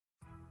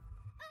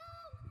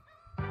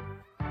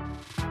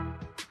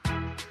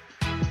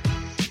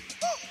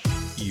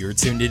You're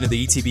tuned into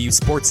the ETBU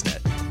Sportsnet,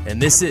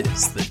 and this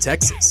is the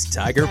Texas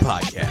Tiger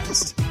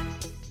Podcast.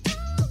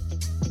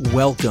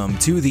 Welcome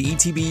to the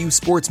ETBU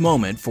Sports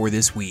Moment for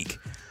this week.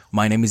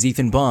 My name is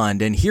Ethan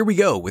Bond, and here we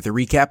go with a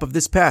recap of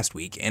this past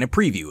week and a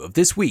preview of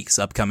this week's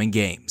upcoming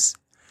games.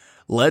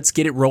 Let's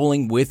get it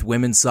rolling with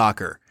women's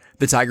soccer.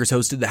 The Tigers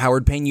hosted the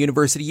Howard Payne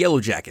University Yellow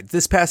Jackets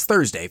this past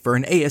Thursday for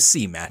an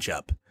ASC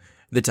matchup.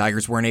 The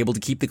Tigers weren't able to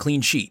keep the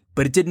clean sheet,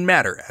 but it didn't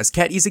matter as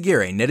Kat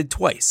Izaguirre netted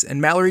twice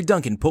and Mallory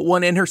Duncan put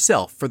one in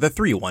herself for the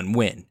 3-1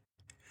 win.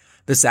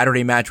 The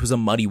Saturday match was a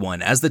muddy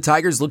one as the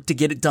Tigers looked to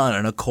get it done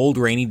on a cold,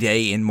 rainy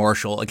day in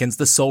Marshall against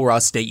the Sul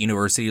Ross State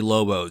University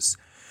Lobos.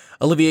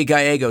 Olivia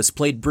Gallegos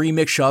played Bree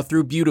Mickshaw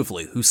through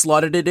beautifully, who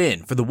slotted it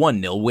in for the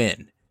 1-0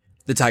 win.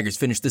 The Tigers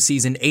finished the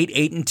season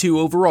 8-8-2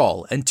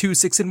 overall and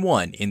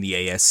 2-6-1 in the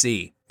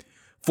ASC.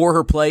 For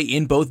her play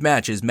in both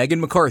matches, Megan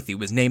McCarthy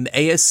was named the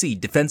ASC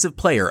Defensive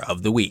Player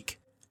of the Week.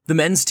 The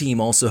men's team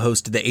also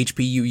hosted the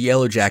HPU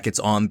Yellow Jackets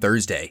on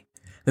Thursday.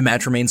 The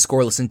match remained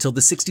scoreless until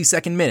the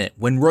 62nd minute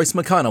when Royce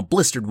McConnell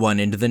blistered one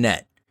into the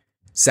net.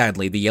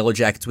 Sadly, the Yellow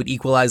Jackets would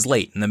equalize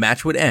late and the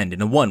match would end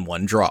in a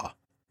 1-1 draw.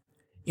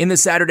 In the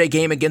Saturday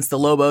game against the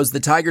Lobos, the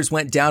Tigers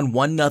went down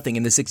 1-0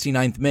 in the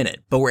 69th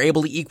minute, but were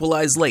able to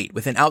equalize late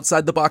with an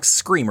outside-the-box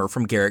screamer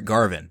from Garrett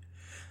Garvin.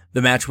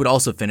 The match would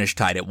also finish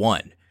tied at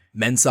 1.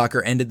 Men's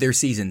soccer ended their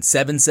season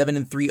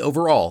 7-7-3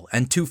 overall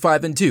and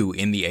 2-5-2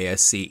 in the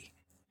ASC.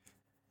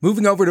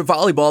 Moving over to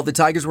volleyball, the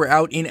Tigers were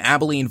out in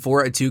Abilene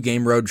for a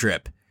 2-game road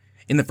trip.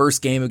 In the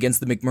first game against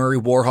the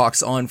McMurray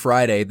Warhawks on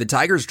Friday, the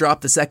Tigers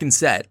dropped the second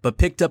set, but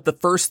picked up the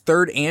first,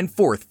 third, and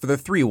fourth for the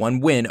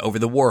 3-1 win over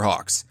the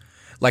Warhawks.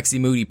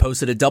 Lexi Moody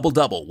posted a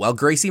double-double, while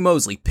Gracie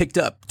Mosley picked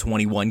up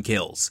 21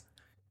 kills.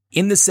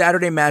 In the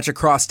Saturday match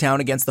across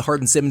town against the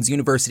Hardin-Simmons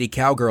University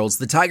Cowgirls,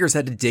 the Tigers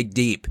had to dig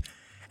deep.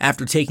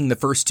 After taking the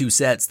first two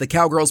sets, the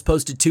Cowgirls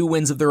posted 2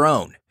 wins of their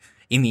own.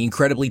 In the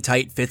incredibly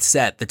tight fifth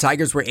set, the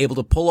Tigers were able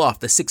to pull off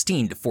the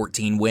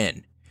 16-14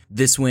 win.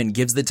 This win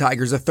gives the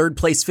Tigers a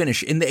third-place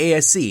finish in the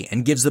ASC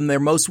and gives them their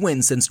most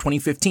wins since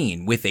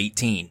 2015 with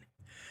 18.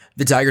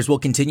 The Tigers will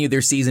continue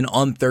their season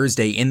on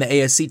Thursday in the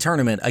ASC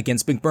tournament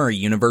against McMurray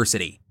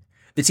University.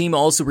 The team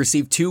also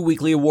received 2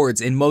 weekly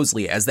awards in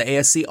Mosley as the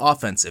ASC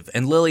Offensive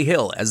and Lily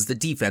Hill as the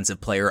Defensive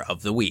Player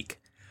of the Week.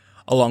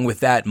 Along with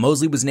that,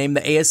 Mosley was named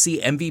the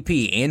ASC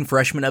MVP and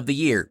Freshman of the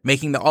Year,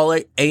 making the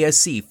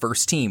All-ASC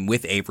first team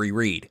with Avery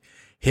Reed.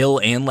 Hill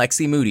and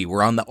Lexi Moody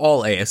were on the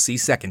All-ASC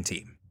second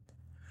team.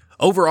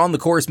 Over on the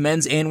course,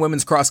 men's and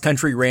women's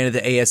cross-country ran at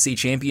the ASC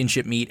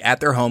Championship meet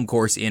at their home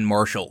course in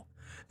Marshall.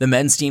 The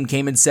men's team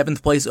came in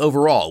 7th place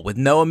overall, with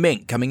Noah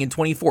Mink coming in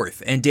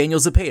 24th and Daniel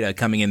Zepeda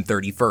coming in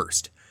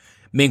 31st.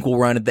 Mink will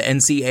run at the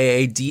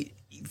NCAA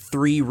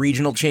D3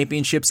 Regional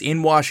Championships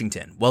in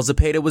Washington, while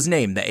Zepeda was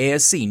named the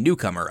ASC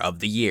Newcomer of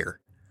the Year.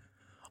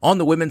 On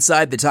the women's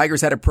side, the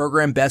Tigers had a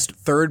program-best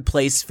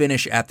third-place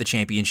finish at the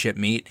championship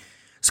meet.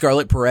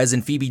 Scarlett Perez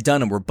and Phoebe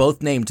Dunham were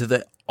both named to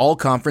the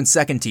All-Conference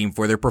second team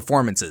for their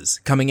performances,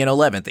 coming in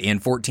 11th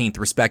and 14th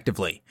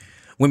respectively.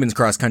 Women's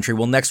cross-country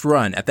will next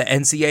run at the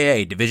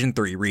NCAA Division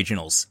III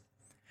Regionals.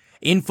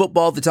 In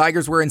football, the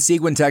Tigers were in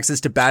Seguin,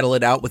 Texas to battle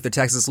it out with the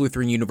Texas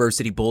Lutheran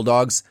University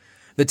Bulldogs.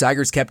 The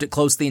Tigers kept it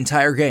close the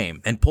entire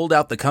game and pulled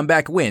out the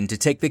comeback win to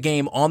take the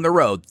game on the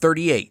road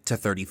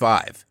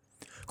 38-35.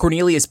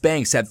 Cornelius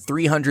Banks had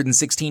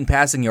 316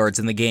 passing yards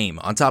in the game,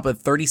 on top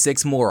of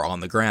 36 more on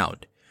the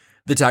ground.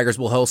 The Tigers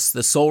will host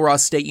the Sul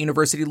Ross State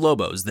University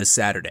Lobos this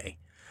Saturday.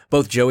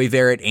 Both Joey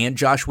Verrett and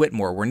Josh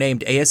Whitmore were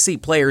named ASC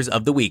Players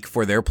of the Week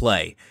for their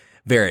play.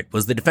 Verrett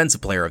was the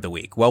Defensive Player of the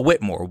Week, while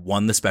Whitmore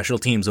won the Special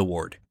Teams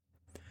Award.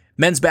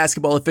 Men's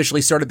basketball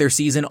officially started their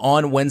season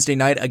on Wednesday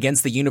night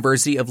against the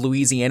University of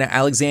Louisiana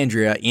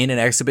Alexandria in an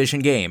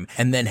exhibition game,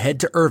 and then head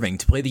to Irving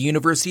to play the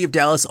University of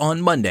Dallas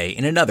on Monday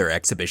in another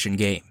exhibition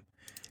game.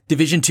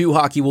 Division II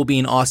hockey will be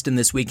in Austin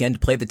this weekend to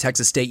play the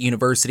Texas State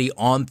University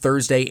on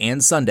Thursday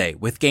and Sunday,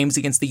 with games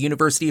against the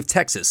University of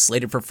Texas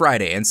slated for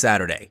Friday and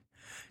Saturday.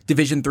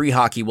 Division III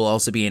hockey will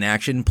also be in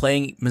action,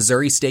 playing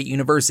Missouri State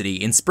University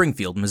in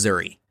Springfield,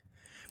 Missouri.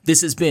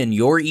 This has been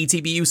your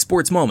ETBU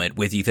Sports Moment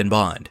with Ethan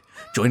Bond.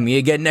 Join me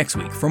again next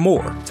week for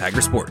more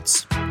Tiger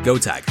Sports. Go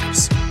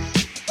Tigers.